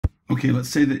Okay, let's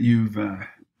say that you've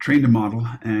trained a model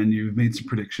and you've made some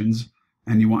predictions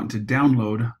and you want to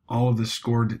download all of the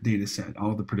scored data set,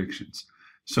 all of the predictions.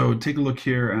 So take a look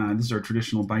here. This is our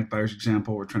traditional bike buyers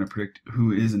example. We're trying to predict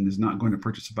who is and is not going to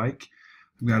purchase a bike.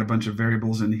 We've got a bunch of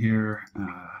variables in here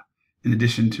in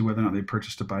addition to whether or not they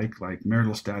purchased a bike, like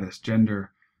marital status,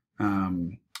 gender,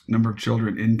 number of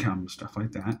children, income, stuff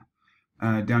like that.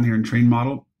 Down here in train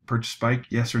model, purchase bike,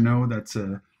 yes or no, that's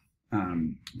a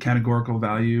categorical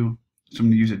value. So I'm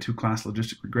going to use a two-class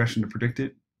logistic regression to predict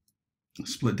it.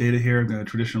 Split data here, I've got a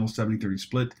traditional 70-30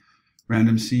 split.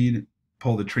 Random seed,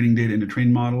 pull the training data into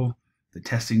train model, the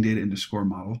testing data into score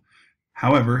model.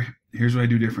 However, here's what I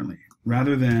do differently.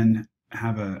 Rather than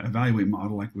have a evaluate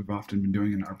model like we've often been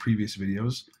doing in our previous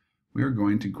videos, we are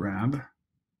going to grab,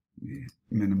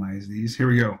 minimize these, here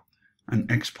we go, an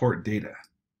export data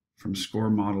from score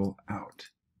model out.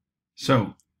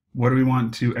 So what do we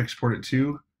want to export it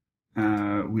to?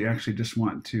 We actually just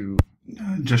want to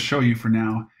just show you for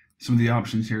now some of the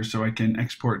options here. So I can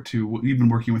export to, we've been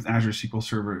working with Azure SQL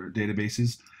Server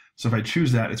databases. So if I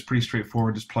choose that, it's pretty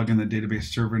straightforward. Just plug in the database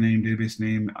server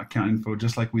name, account info,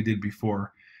 just like we did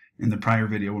before in the prior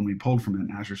video when we pulled from an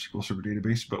Azure SQL Server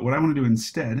database. But what I want to do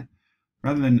instead,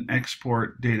 rather than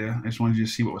export data, I just wanted you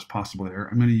to see what was possible there.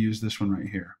 I'm going to use this one right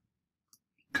here.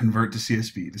 Convert to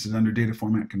CSV. This is under data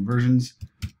format conversions.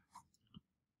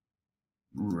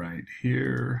 Right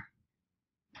here.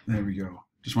 There we go.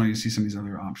 Just want you to see some of these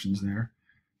other options there.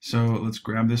 So let's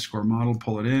grab this score model,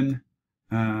 pull it in.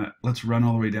 Let's run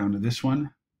all the way down to this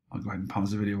one. I'll go ahead and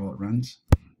pause the video while it runs.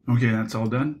 Okay, that's all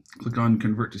done. Click on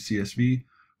Convert to CSV.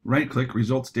 Right click,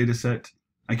 Results Dataset.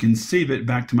 I can save it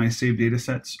back to my saved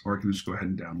datasets, or I can just go ahead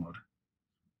and download.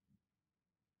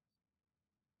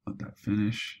 Let that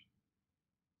finish.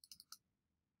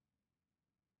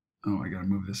 Oh, I gotta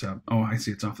move this up. Oh, I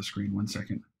see it's off the screen. 1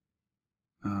 second.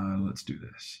 Let's do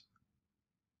this.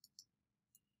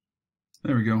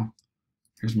 There we go.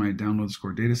 Here's my download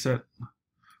score dataset.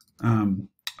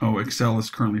 Oh, Excel is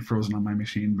currently frozen on my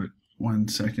machine, but 1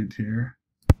 second here.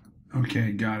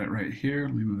 Okay, got it right here.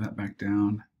 Let me move that back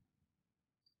down.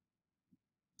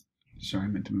 Sorry, I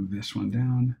meant to move this one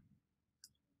down.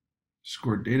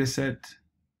 Scored dataset.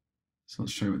 So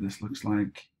let's show you what this looks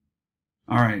like.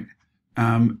 All right.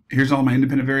 Here's all my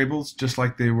independent variables, just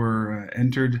like they were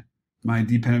entered, my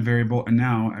dependent variable, and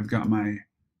now I've got my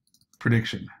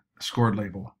prediction, scored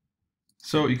label.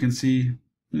 So you can see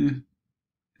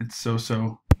it's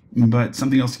so-so, but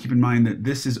something else to keep in mind that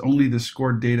this is only the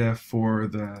scored data for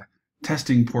the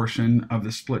testing portion of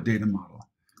the split data model.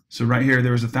 So right here,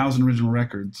 there was 1,000 original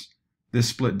records. This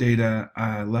split data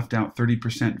left out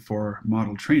 30% for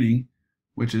model training,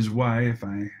 which is why if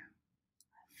I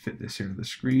fit this here to the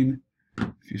screen,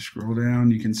 if you scroll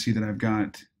down, you can see that I've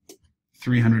got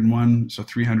 301, so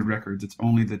 300 records. It's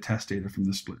only the test data from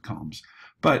the split columns.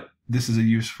 But this is a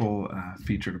useful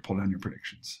feature to pull down your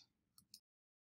predictions.